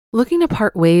Looking to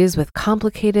part ways with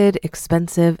complicated,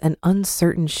 expensive, and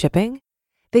uncertain shipping?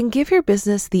 Then give your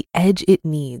business the edge it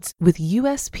needs with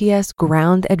USPS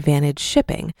Ground Advantage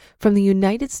shipping from the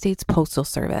United States Postal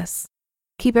Service.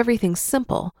 Keep everything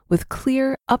simple with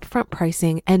clear, upfront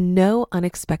pricing and no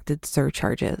unexpected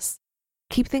surcharges.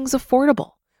 Keep things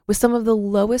affordable with some of the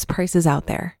lowest prices out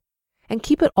there. And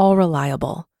keep it all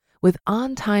reliable with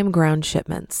on-time ground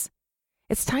shipments.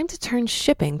 It's time to turn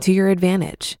shipping to your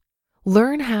advantage.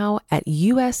 Learn how at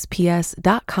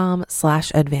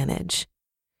USPS.com/advantage.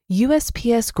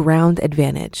 USPS Ground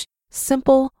Advantage.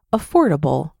 Simple,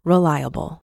 affordable,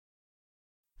 reliable.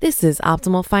 This is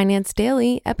Optimal Finance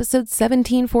Daily, episode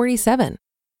 1747.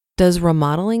 Does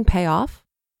remodeling pay off?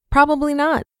 Probably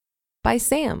not. By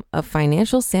Sam of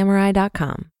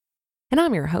FinancialSamurai.com. And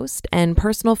I'm your host and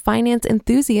personal finance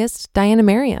enthusiast, Diana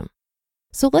Merriam.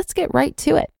 So let's get right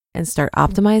to it and start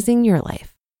optimizing your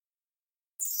life.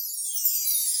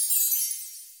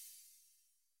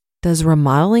 Does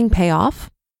remodeling pay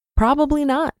off? Probably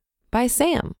not. By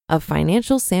Sam of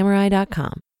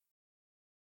FinancialSamurai.com.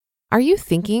 Are you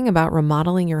thinking about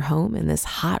remodeling your home in this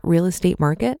hot real estate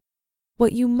market?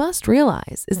 What you must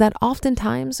realize is that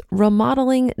oftentimes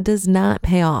remodeling does not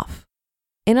pay off.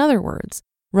 In other words,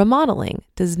 remodeling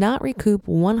does not recoup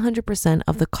 100%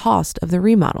 of the cost of the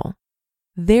remodel.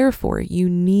 Therefore, you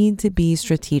need to be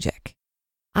strategic.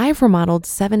 I've remodeled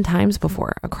 7 times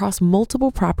before across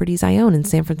multiple properties I own in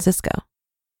San Francisco.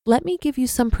 Let me give you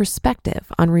some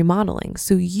perspective on remodeling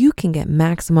so you can get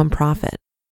maximum profit.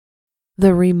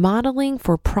 The remodeling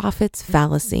for profits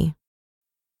fallacy.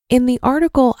 In the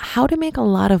article, How to Make a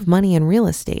Lot of Money in Real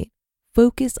Estate,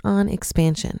 focus on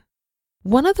expansion.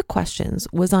 One of the questions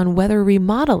was on whether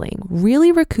remodeling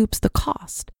really recoups the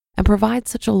cost and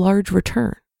provides such a large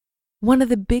return. One of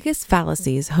the biggest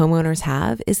fallacies homeowners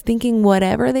have is thinking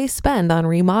whatever they spend on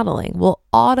remodeling will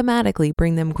automatically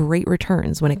bring them great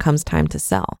returns when it comes time to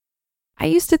sell. I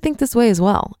used to think this way as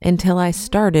well until I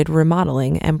started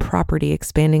remodeling and property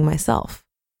expanding myself.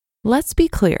 Let's be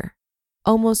clear.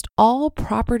 Almost all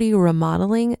property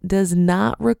remodeling does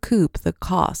not recoup the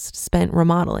cost spent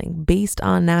remodeling based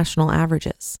on national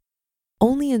averages.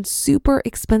 Only in super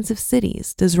expensive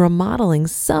cities does remodeling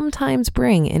sometimes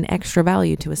bring an extra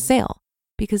value to a sale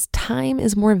because time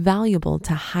is more valuable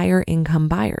to higher income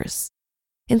buyers.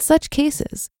 In such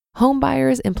cases, home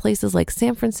buyers in places like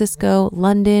San Francisco,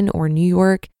 London, or New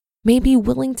York may be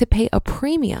willing to pay a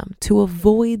premium to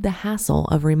avoid the hassle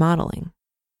of remodeling.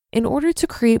 In order to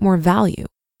create more value,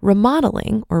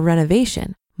 remodeling or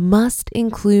renovation must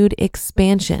include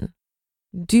expansion.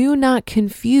 Do not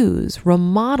confuse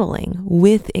remodeling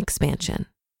with expansion.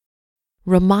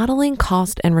 Remodeling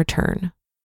cost and return.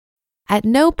 At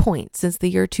no point since the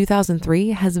year 2003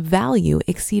 has value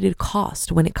exceeded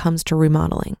cost when it comes to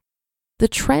remodeling. The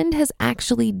trend has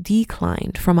actually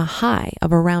declined from a high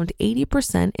of around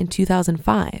 80% in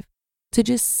 2005 to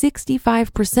just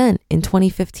 65% in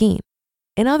 2015.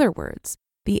 In other words,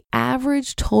 the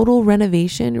average total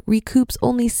renovation recoups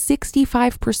only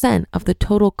 65% of the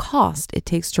total cost it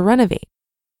takes to renovate.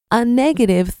 A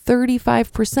negative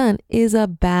 35% is a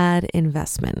bad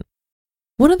investment.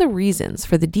 One of the reasons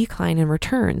for the decline in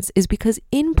returns is because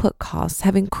input costs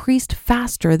have increased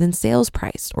faster than sales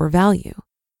price or value.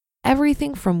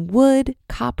 Everything from wood,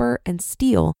 copper, and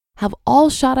steel have all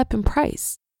shot up in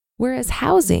price, whereas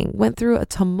housing went through a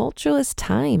tumultuous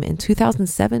time in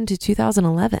 2007 to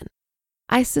 2011.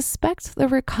 I suspect the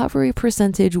recovery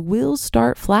percentage will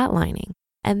start flatlining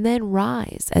and then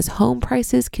rise as home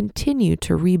prices continue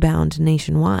to rebound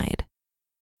nationwide.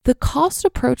 The cost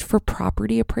approach for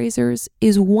property appraisers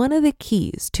is one of the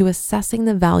keys to assessing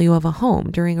the value of a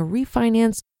home during a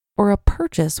refinance or a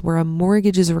purchase where a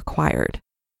mortgage is required.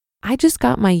 I just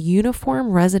got my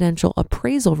uniform residential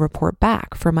appraisal report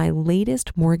back for my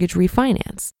latest mortgage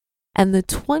refinance, and the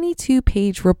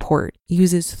 22-page report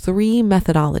uses 3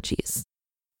 methodologies.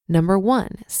 Number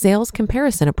 1, sales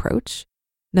comparison approach.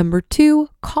 Number 2,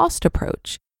 cost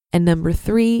approach. And number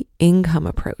 3, income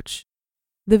approach.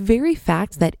 The very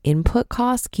fact that input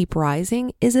costs keep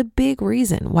rising is a big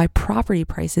reason why property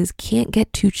prices can't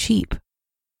get too cheap.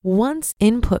 Once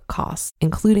input costs,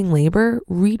 including labor,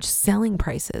 reach selling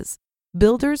prices,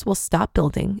 builders will stop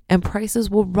building and prices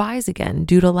will rise again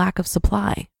due to lack of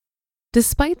supply.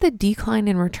 Despite the decline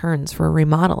in returns for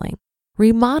remodeling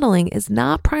is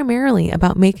not primarily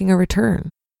about making a return.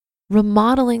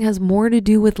 Remodeling has more to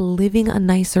do with living a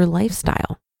nicer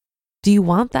lifestyle. Do you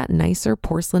want that nicer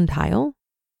porcelain tile?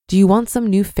 Do you want some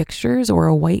new fixtures or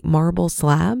a white marble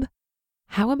slab?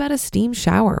 How about a steam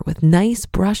shower with nice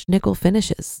brushed nickel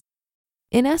finishes?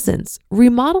 In essence,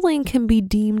 remodeling can be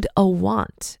deemed a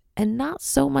want and not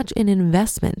so much an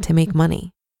investment to make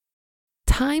money.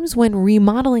 Times when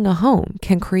remodeling a home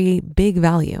can create big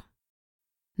value.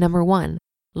 Number 1,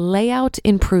 layout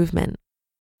improvement.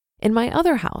 In my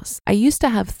other house, I used to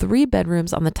have 3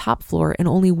 bedrooms on the top floor and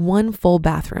only 1 full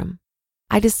bathroom.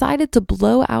 I decided to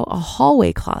blow out a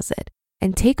hallway closet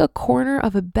and take a corner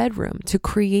of a bedroom to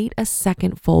create a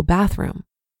second full bathroom.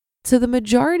 So the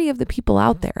majority of the people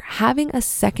out there, having a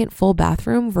second full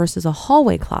bathroom versus a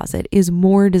hallway closet is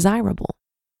more desirable.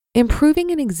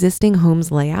 Improving an existing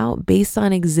home's layout based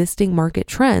on existing market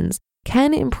trends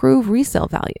can improve resale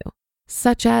value,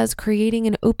 such as creating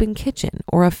an open kitchen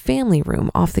or a family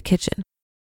room off the kitchen.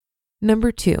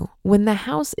 Number 2, when the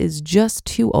house is just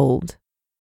too old.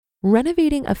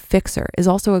 Renovating a fixer is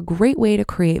also a great way to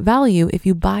create value if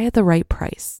you buy at the right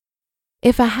price.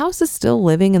 If a house is still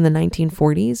living in the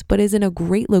 1940s but is in a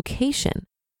great location,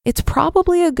 it's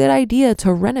probably a good idea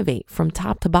to renovate from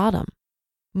top to bottom.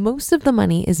 Most of the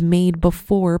money is made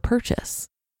before purchase.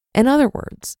 In other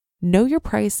words, know your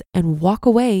price and walk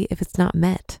away if it's not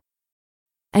met.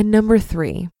 And number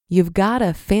 3, you've got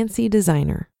a fancy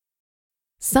designer.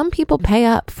 Some people pay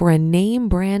up for a name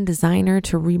brand designer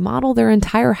to remodel their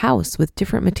entire house with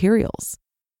different materials.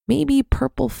 Maybe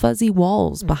purple fuzzy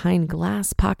walls behind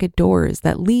glass pocket doors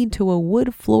that lead to a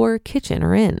wood floor kitchen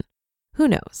or inn. Who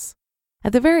knows?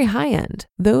 At the very high end,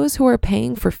 those who are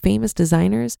paying for famous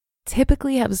designers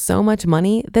typically have so much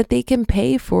money that they can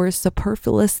pay for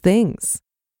superfluous things.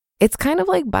 It's kind of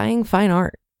like buying fine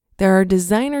art. There are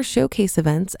designer showcase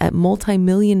events at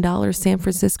multi-million-dollar San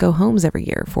Francisco homes every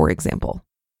year, for example.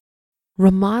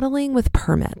 Remodeling with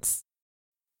permits.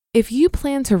 If you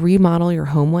plan to remodel your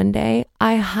home one day,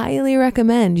 I highly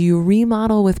recommend you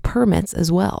remodel with permits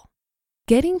as well.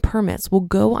 Getting permits will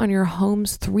go on your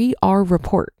home's 3R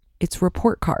report, its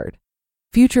report card.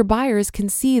 Future buyers can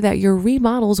see that your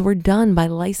remodels were done by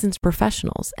licensed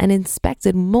professionals and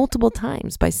inspected multiple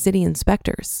times by city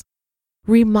inspectors.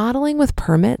 Remodeling with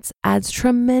permits adds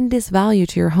tremendous value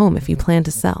to your home if you plan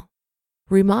to sell.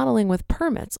 Remodeling with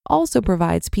permits also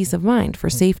provides peace of mind for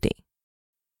safety.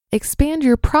 Expand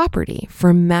your property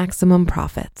for maximum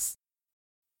profits.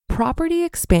 Property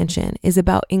expansion is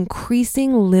about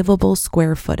increasing livable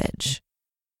square footage.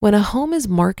 When a home is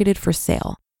marketed for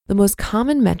sale, the most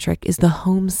common metric is the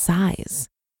home size.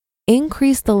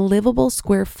 Increase the livable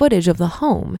square footage of the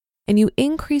home, and you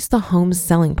increase the home's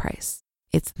selling price.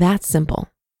 It's that simple.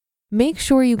 Make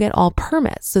sure you get all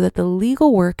permits so that the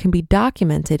legal work can be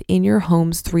documented in your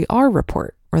home's 3R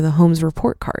report or the home's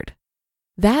report card.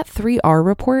 That 3R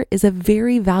report is a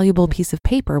very valuable piece of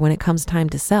paper when it comes time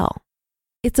to sell.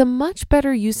 It's a much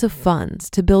better use of funds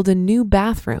to build a new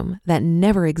bathroom that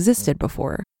never existed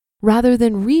before, rather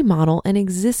than remodel an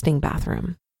existing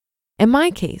bathroom. In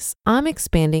my case, I'm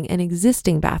expanding an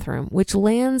existing bathroom, which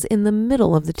lands in the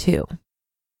middle of the two.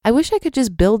 I wish I could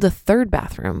just build a third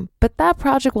bathroom, but that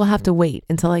project will have to wait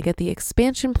until I get the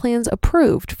expansion plans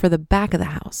approved for the back of the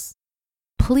house.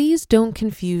 Please don't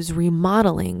confuse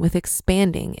remodeling with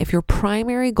expanding if your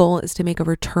primary goal is to make a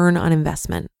return on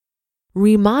investment.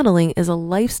 Remodeling is a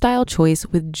lifestyle choice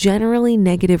with generally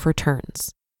negative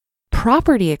returns.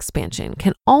 Property expansion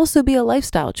can also be a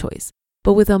lifestyle choice,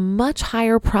 but with a much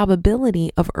higher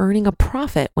probability of earning a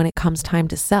profit when it comes time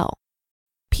to sell.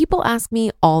 People ask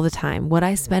me all the time what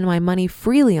I spend my money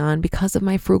freely on because of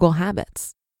my frugal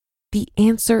habits. The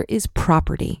answer is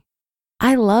property.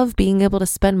 I love being able to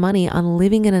spend money on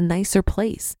living in a nicer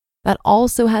place that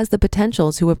also has the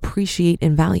potential to appreciate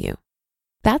in value.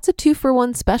 That's a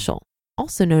 2-for-1 special,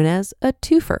 also known as a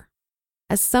twofer.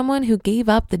 As someone who gave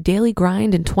up the daily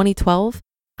grind in 2012,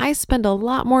 I spend a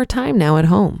lot more time now at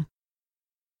home.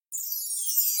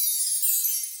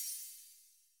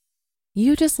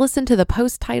 You just listened to the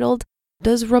post titled,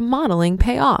 "Does Remodeling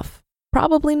Pay Off?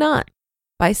 Probably Not,"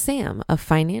 by Sam of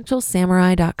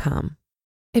FinancialSamurai.com.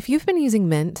 If you've been using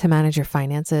Mint to manage your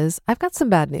finances, I've got some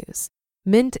bad news.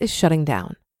 Mint is shutting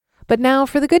down. But now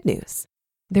for the good news.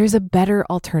 There's a better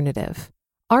alternative.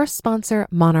 Our sponsor,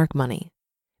 Monarch Money.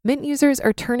 Mint users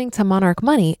are turning to Monarch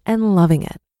Money and loving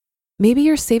it. Maybe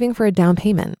you're saving for a down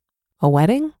payment, a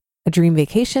wedding, a dream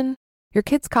vacation, your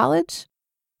kids' college.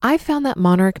 I found that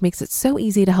Monarch makes it so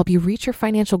easy to help you reach your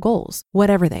financial goals,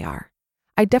 whatever they are.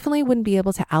 I definitely wouldn't be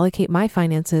able to allocate my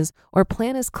finances or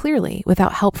plan as clearly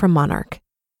without help from Monarch.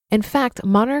 In fact,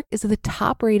 Monarch is the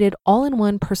top-rated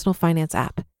all-in-one personal finance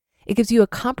app. It gives you a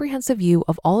comprehensive view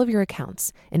of all of your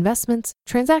accounts, investments,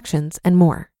 transactions, and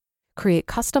more. Create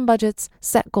custom budgets,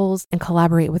 set goals, and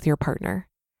collaborate with your partner.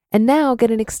 And now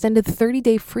get an extended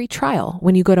 30-day free trial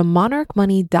when you go to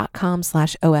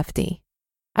monarchmoney.com/OFD.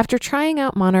 After trying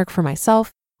out Monarch for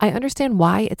myself, I understand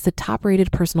why it's the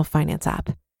top-rated personal finance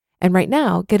app. And right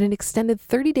now, get an extended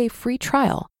 30-day free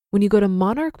trial when you go to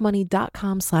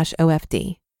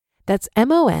monarchmoney.com/OFD. That's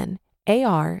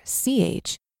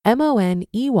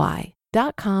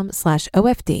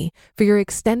monarchmoney.com/OFD for your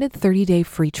extended 30-day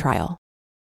free trial.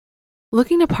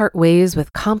 Looking to part ways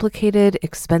with complicated,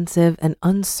 expensive, and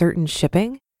uncertain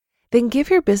shipping? Then give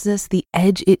your business the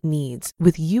edge it needs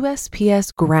with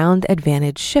USPS Ground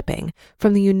Advantage shipping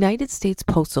from the United States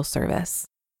Postal Service.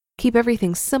 Keep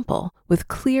everything simple with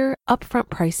clear, upfront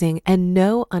pricing and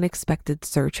no unexpected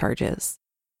surcharges.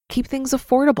 Keep things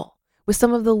affordable with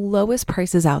some of the lowest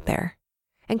prices out there.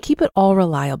 And keep it all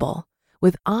reliable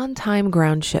with on-time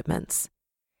ground shipments.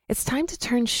 It's time to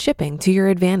turn shipping to your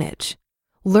advantage.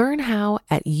 Learn how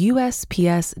at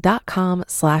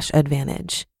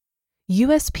USPS.com/advantage.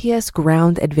 USPS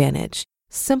Ground Advantage.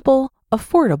 Simple,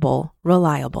 affordable,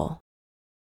 reliable.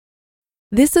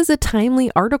 This is a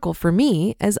timely article for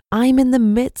me as I'm in the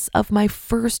midst of my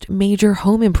first major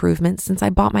home improvement since I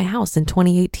bought my house in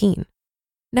 2018.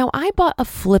 Now, I bought a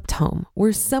flipped home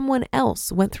where someone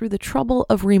else went through the trouble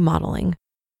of remodeling,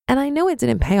 and I know it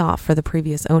didn't pay off for the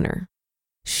previous owner.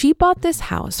 She bought this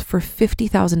house for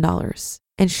 $50,000,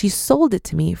 and she sold it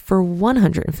to me for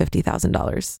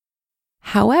 $150,000.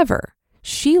 However,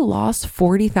 she lost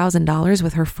 $40,000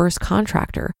 with her first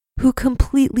contractor, who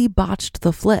completely botched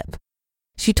the flip.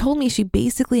 She told me she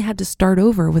basically had to start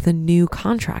over with a new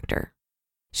contractor.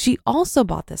 She also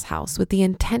bought this house with the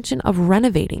intention of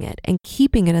renovating it and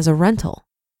keeping it as a rental.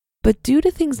 But due to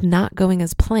things not going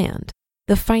as planned,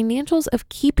 the financials of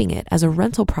keeping it as a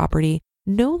rental property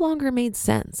no longer made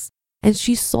sense, and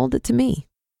she sold it to me.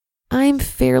 I'm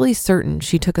fairly certain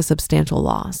she took a substantial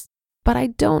loss, but I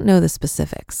don't know the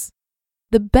specifics.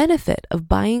 The benefit of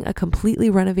buying a completely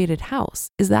renovated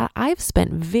house is that I've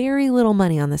spent very little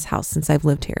money on this house since I've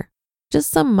lived here,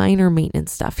 just some minor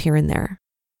maintenance stuff here and there.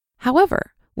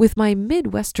 However, with my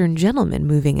Midwestern gentleman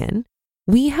moving in,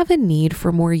 we have a need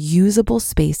for more usable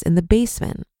space in the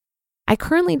basement. I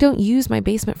currently don't use my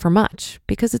basement for much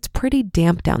because it's pretty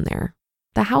damp down there.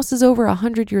 The house is over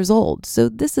 100 years old, so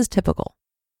this is typical.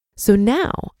 So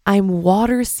now I'm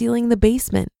water sealing the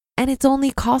basement, and it's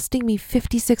only costing me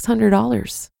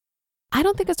 $5,600. I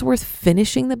don't think it's worth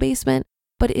finishing the basement,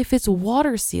 but if it's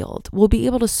water sealed, we'll be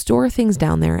able to store things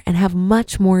down there and have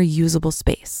much more usable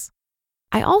space.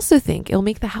 I also think it'll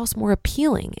make the house more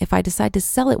appealing if I decide to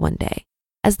sell it one day,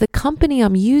 as the company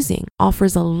I'm using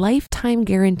offers a lifetime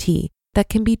guarantee that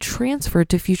can be transferred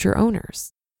to future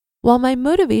owners. While my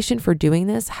motivation for doing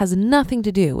this has nothing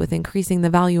to do with increasing the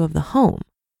value of the home,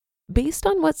 based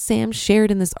on what Sam shared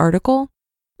in this article,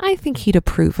 I think he'd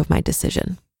approve of my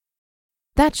decision.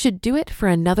 That should do it for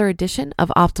another edition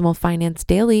of Optimal Finance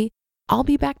Daily. I'll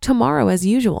be back tomorrow as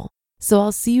usual, so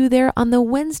I'll see you there on the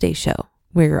Wednesday show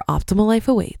where your optimal life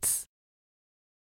awaits.